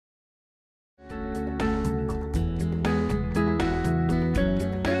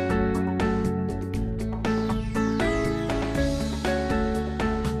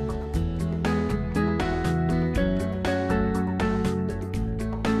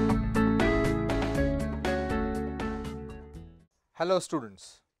Hello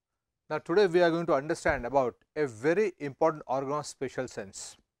students. Now today we are going to understand about a very important organ of special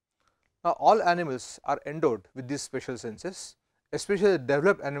sense. Now all animals are endowed with these special senses, especially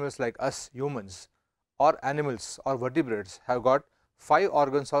developed animals like us humans or animals or vertebrates have got 5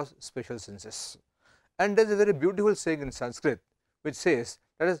 organs of special senses. And there is a very beautiful saying in Sanskrit which says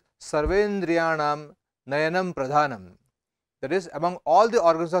that is Sarvendriyanam Nayanam Pradhanam. That is, among all the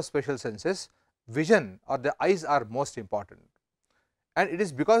organs of special senses, vision or the eyes are most important. And it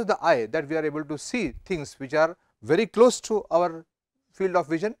is because of the eye that we are able to see things which are very close to our field of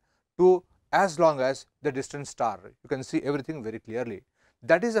vision to as long as the distant star. You can see everything very clearly.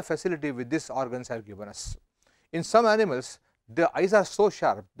 That is a facility which these organs have given us. In some animals, the eyes are so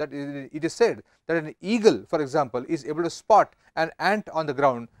sharp that it is said that an eagle, for example, is able to spot an ant on the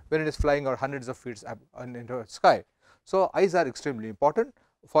ground when it is flying over hundreds of feet up into the sky. So, eyes are extremely important.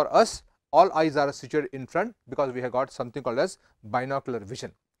 For us, all eyes are situated in front because we have got something called as binocular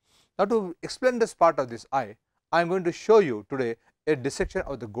vision. Now, to explain this part of this eye, I am going to show you today a dissection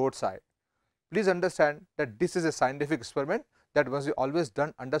of the goat's eye. Please understand that this is a scientific experiment that must be always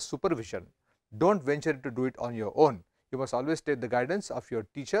done under supervision. Do not venture to do it on your own. You must always take the guidance of your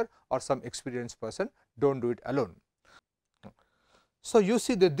teacher or some experienced person. Do not do it alone. So, you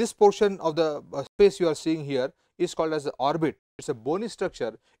see that this portion of the space you are seeing here is called as the orbit. It is a bony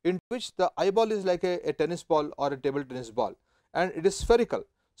structure in which the eyeball is like a tennis ball or a table tennis ball, and it is spherical.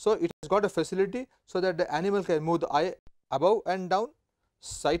 So, it has got a facility so that the animal can move the eye above and down,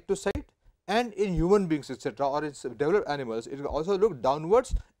 side to side, and in human beings etc., or in developed animals it can also look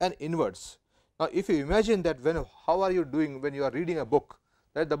downwards and inwards. Now, if you imagine that how are you doing when you are reading a book,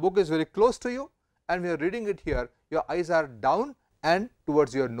 that the book is very close to you and when you are reading it here, your eyes are down and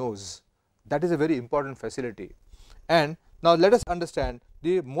towards your nose. That is a very important facility. And now, let us understand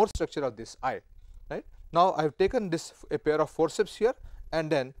the more structure of this eye. Right now, I have taken a pair of forceps here,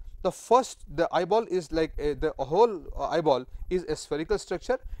 and then the eyeball is like the whole eyeball is a spherical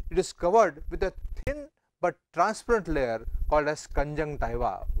structure. It is covered with a thin but transparent layer called as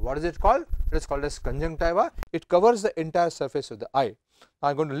conjunctiva. What is it called? It is called as conjunctiva. It covers the entire surface of the eye. Now,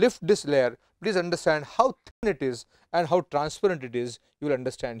 I am going to lift this layer. Please understand how thin it is and how transparent it is. You will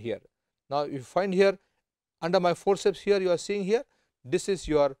understand here. Now, you find here under my forceps here, you are seeing here, this is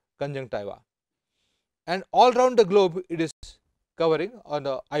your conjunctiva, and all round the globe it is covering on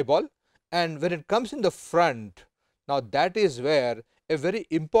the eyeball, and when it comes in the front, now that is where a very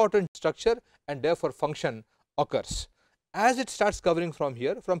important structure and therefore function occurs. As it starts covering from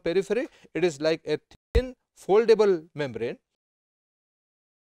here, from periphery, it is like a thin foldable membrane.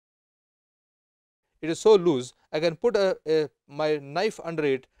 It is so loose, I can put my knife under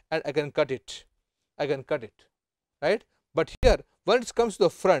it and I can cut it. Right. But here when it comes to the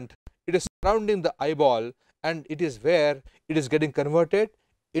front, it is surrounding the eyeball, and it is where it is getting converted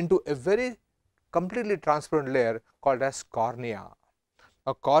into a very completely transparent layer called as cornea.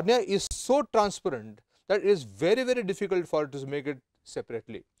 Now, cornea is so transparent that it is very difficult for it to make it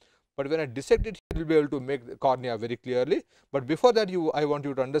separately. But when I dissect it, you will be able to make the cornea very clearly. But before that, I want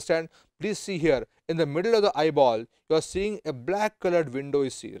you to understand, please see here in the middle of the eyeball, you are seeing a black colored window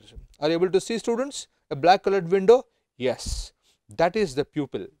is here. Are you able to see, students, a black colored window? Yes, that is the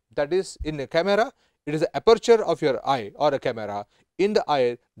pupil. That is, in a camera, it is the aperture of your eye or a camera. In the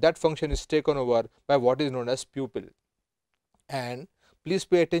eye, that function is taken over by what is known as pupil. And please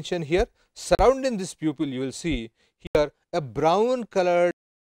pay attention here, surrounding this pupil you will see here a brown colored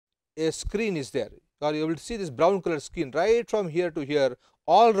screen is there. You are able to see this brown colored screen right from here to here,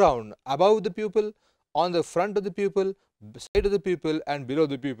 all round, above the pupil, on the front of the pupil, side of the pupil and below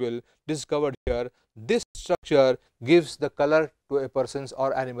the pupil. This is covered here. This structure gives the color to a person's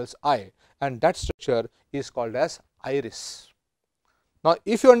or animal's eye, and that structure is called as iris. Now,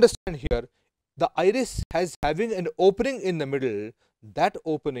 if you understand here, the iris has having an opening in the middle. That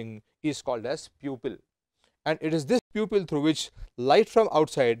opening is called as pupil, and it is this pupil through which light from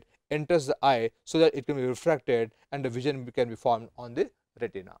outside enters the eye so that it can be refracted and the vision can be formed on the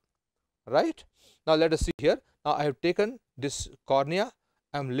retina. Right. Now, let us see here. Now, I have taken this cornea,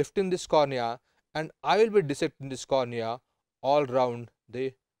 I am lifting this cornea, and I will be dissecting this cornea all round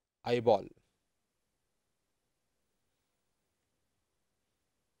the eyeball.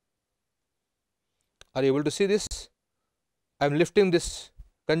 Are you able to see this? I am lifting this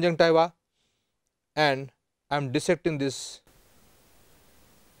conjunctiva and I am dissecting this.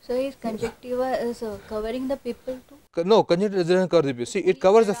 So, is conjunctiva is covering the pupil too? No, conjunctiva does not cover the pupil. See, it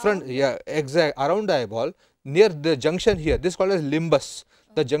covers the front, yeah, exact, around the eyeball, near the junction here. This is called as limbus.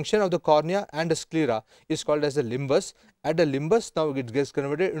 The junction of the cornea and the sclera is called as the limbus. At the limbus, now it gets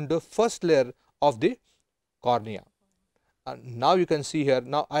converted into the first layer of the cornea. Now you can see here,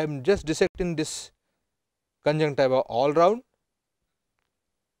 now I am just dissecting this conjunctiva all round.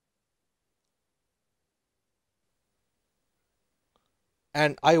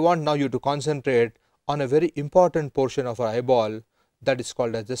 And I want now you to concentrate on a very important portion of our eyeball that is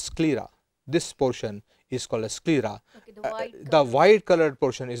called as the sclera. This portion is called a sclera. Okay, The white colored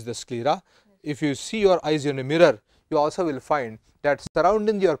portion is the sclera. If you see your eyes in a mirror, you also will find that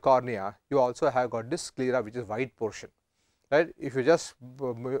surrounding your cornea, you also have got this sclera, which is white portion. Right? If you just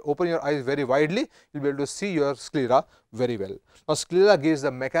open your eyes very widely, you will be able to see your sclera very well. Now, sclera gives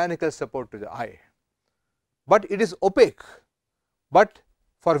the mechanical support to the eye, but it is opaque. But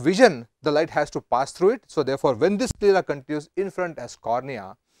for vision, the light has to pass through it. So, therefore, when this sclera continues in front as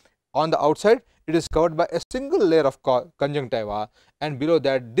cornea, on the outside it is covered by a single layer of conjunctiva, and below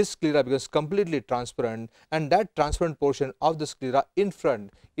that this sclera becomes completely transparent, and that transparent portion of the sclera in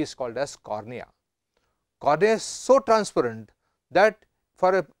front is called as cornea. Cornea is so transparent that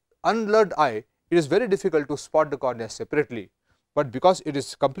for an unlearned eye, it is very difficult to spot the cornea separately, but because it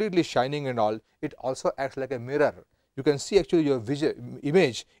is completely shining and all, it also acts like a mirror. You can see actually your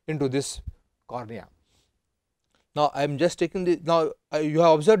image into this cornea. Now, I am just taking the, now you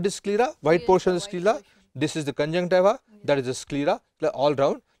have observed this sclera, white portion of the sclera. This is the conjunctiva, that is the sclera all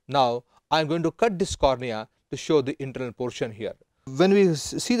round. Now, I am going to cut this cornea to show the internal portion here. When we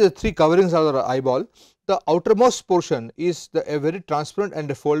see the three coverings of our eyeball, the outermost portion is a very transparent and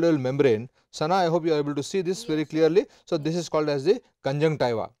a foldable membrane. Sana, I hope you are able to see this very clearly. So, this is called as the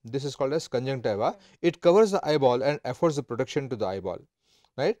conjunctiva. This is called as conjunctiva. It covers the eyeball and affords the protection to the eyeball,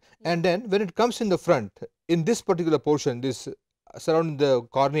 right? And then when it comes in the front, in this particular portion, this surrounding the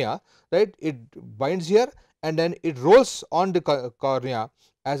cornea, right, it binds here and then it rolls on the cornea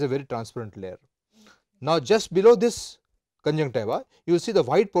as a very transparent layer. Now, just below this conjunctiva, you will see the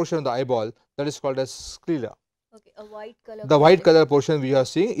white portion of the eyeball, that is called as sclera. Okay, a white color. The white color portion we are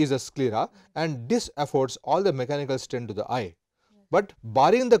seeing is a sclera, and this affords all the mechanical strength to the eye. But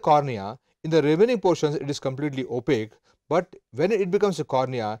barring the cornea, in the remaining portions it is completely opaque, but when it becomes a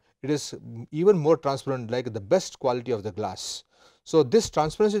cornea, it is even more transparent, like the best quality of the glass. So, this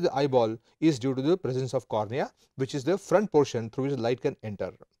transparency of the eyeball is due to the presence of cornea, which is the front portion through which light can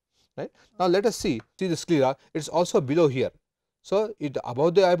enter. Right. Now, let us see the sclera, it is also below here. So,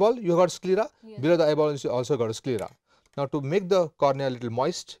 above the eyeball you got sclera, below the eyeball you also got a sclera. Now, to make the cornea a little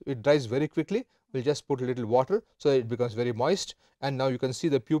moist, it dries very quickly, we will just put a little water, so it becomes very moist, and now you can see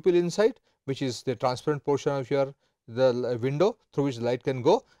the pupil inside, which is the transparent portion of the window through which light can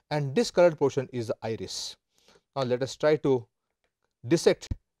go, and this colored portion is the iris. Now, let us try to dissect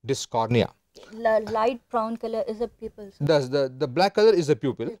this cornea. Light brown color is a pupil. The black color is the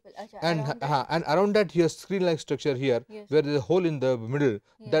pupil, and around that here screen like structure here, where there is a hole in the middle,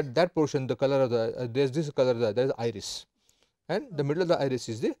 that portion, the color of the there is this color, there is iris, and the middle of the iris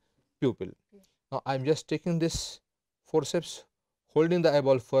is the pupil. Now, I am just taking this forceps, holding the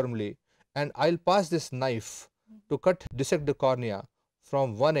eyeball firmly, and I will pass this knife to dissect the cornea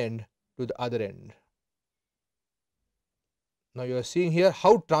from one end to the other end. Now, you are seeing here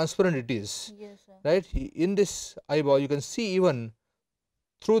how transparent it is, right? In this eyeball, you can see even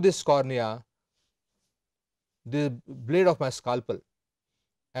through this cornea the blade of my scalpel,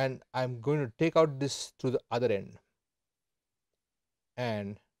 and I am going to take out this through the other end,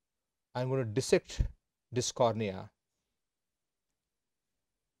 and I am going to dissect this cornea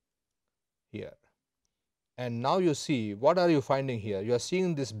here. And now you see, what are you finding here? You are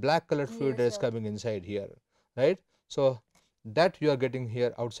seeing this black colored fluid that is coming inside here, right? So, that you are getting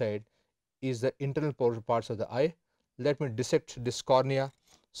here outside is the internal parts of the eye. Let me dissect this cornea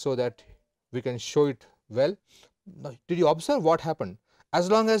so that we can show it well. Now, did you observe what happened?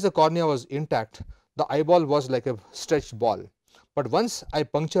 As long as the cornea was intact, the eyeball was like a stretched ball, but once I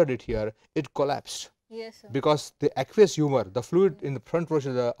punctured it here, it collapsed. Because the aqueous humor, the fluid in the front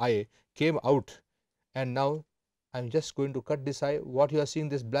portion of the eye came out, and now I am just going to cut this eye. What you are seeing,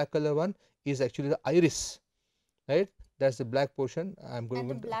 this black color one, is actually the iris, right? That is the black portion. I am going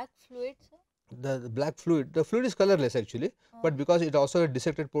to black fluid, sir? The black fluid, the fluid is colorless actually, but because it also had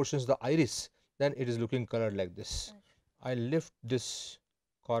dissected portions of the iris, then it is looking colored like this. I lift this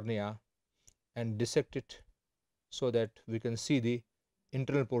cornea and dissect it so that we can see the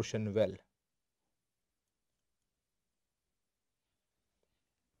internal portion well.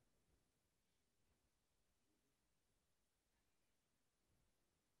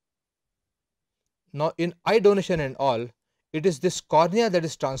 Now, in eye donation and all, it is this cornea that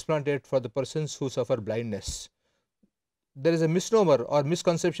is transplanted for the persons who suffer blindness. There is a misnomer or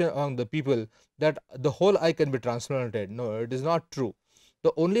misconception among the people that the whole eye can be transplanted. No, it is not true.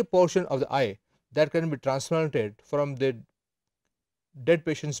 The only portion of the eye that can be transplanted from the dead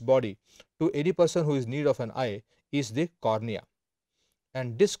patient's body to any person who is in need of an eye is the cornea.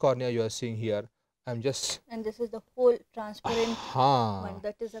 And this cornea you are seeing here, I am just. And this is the whole transparent one.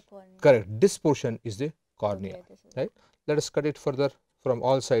 That is a cornea. Correct. This portion is the cornea. Okay, right. Let us cut it further from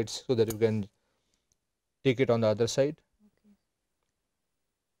all sides so that you can take it on the other side. Okay.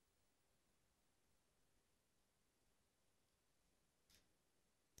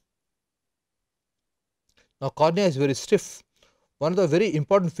 Now, cornea is very stiff. One of the very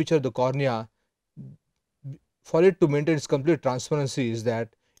important feature of the cornea, for it to maintain its complete transparency, is that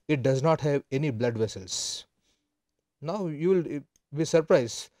it does not have any blood vessels. Now, you will be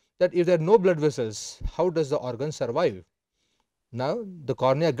surprised that if there are no blood vessels, how does the organ survive? Now, the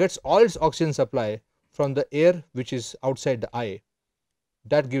cornea gets all its oxygen supply from the air which is outside the eye.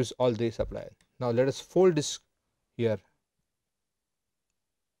 That gives all the supply. Now, let us fold this here.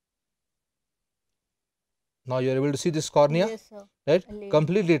 Now, you are able to see this cornea, yes, sir. right?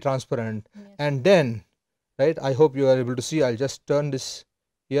 Completely transparent. Yes. And then, right, I hope you are able to see. I will just turn this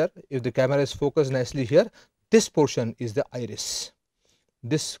here. If the camera is focused nicely here, this portion is the iris.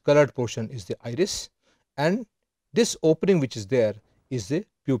 This colored portion is the iris, and this opening which is there is the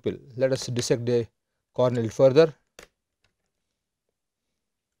pupil. Let us dissect the cornea further.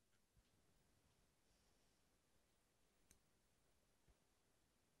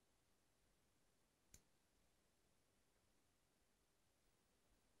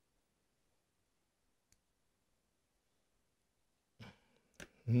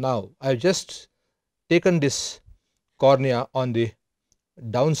 Now, I have just taken this cornea on the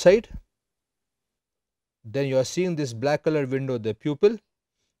downside. Then you are seeing this black color window, the pupil,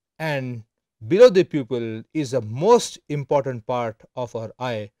 and below the pupil is the most important part of our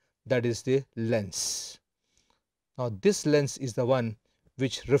eye, that is the lens. Now, this lens is the one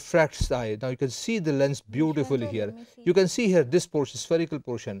which refracts the eye. Now, you can see the lens beautifully here. You can see here this portion, spherical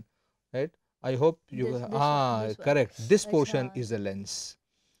portion, right? I hope you this correct. This portion is the lens.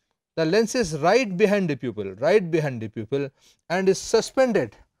 The lens is right behind the pupil, and is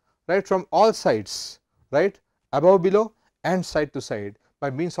suspended right from all sides, right, above, below and side to side by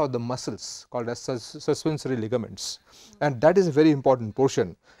means of the muscles called as suspensory ligaments, and that is a very important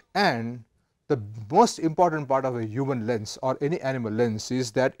portion. And the most important part of a human lens or any animal lens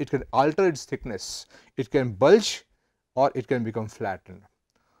is that it can alter its thickness. It can bulge or it can become flattened.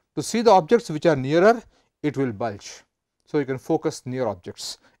 To see the objects which are nearer, it will bulge, so you can focus near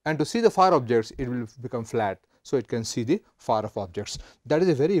objects, and to see the far objects, it will become flat, so it can see the far off objects. That is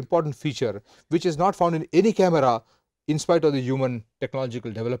a very important feature which is not found in any camera in spite of the human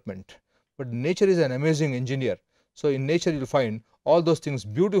technological development. But nature is an amazing engineer. So, in nature you will find all those things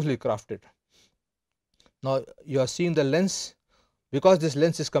beautifully crafted. Now, you are seeing the lens. Because this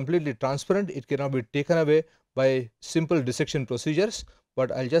lens is completely transparent, it cannot be taken away by simple dissection procedures,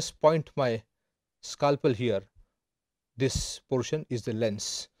 but I will just point my scalpel here. This portion is the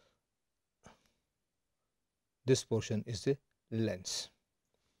lens. This portion is the lens.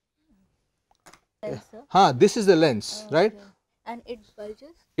 This is the lens, right? And it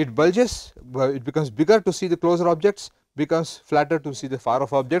bulges? It bulges, it becomes bigger to see the closer objects, becomes flatter to see the far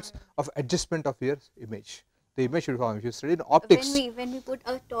off objects of adjustment of your image. The image should form. If you study in optics, when we put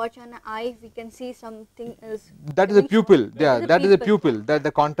a torch on an eye, we can see something is. That is a pupil. Yeah, that is a pupil. That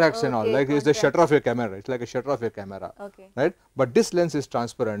the contracts and all. Like it's the shutter of your camera. It's like a shutter of your camera. Okay. Right. But this lens is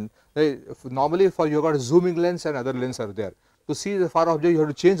transparent. Normally, for you got a zooming lens and other lenses are there. To see the far object, you have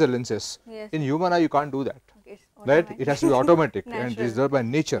to change the lenses. Yes. In human eye, you can't do that. Okay, right? It has to be automatic and it is done by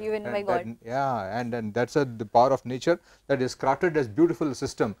nature. Even by God. And that's the power of nature, that is crafted as beautiful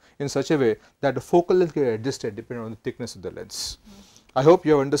system in such a way that the focal length can be adjusted depending on the thickness of the lens. I hope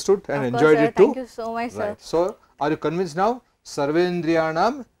you have understood and enjoyed it too. Thank you so much, sir. Right. So, are you convinced now?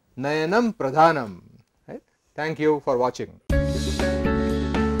 Sarvendriyanam nayanam pradhanam. Right? Thank you for watching.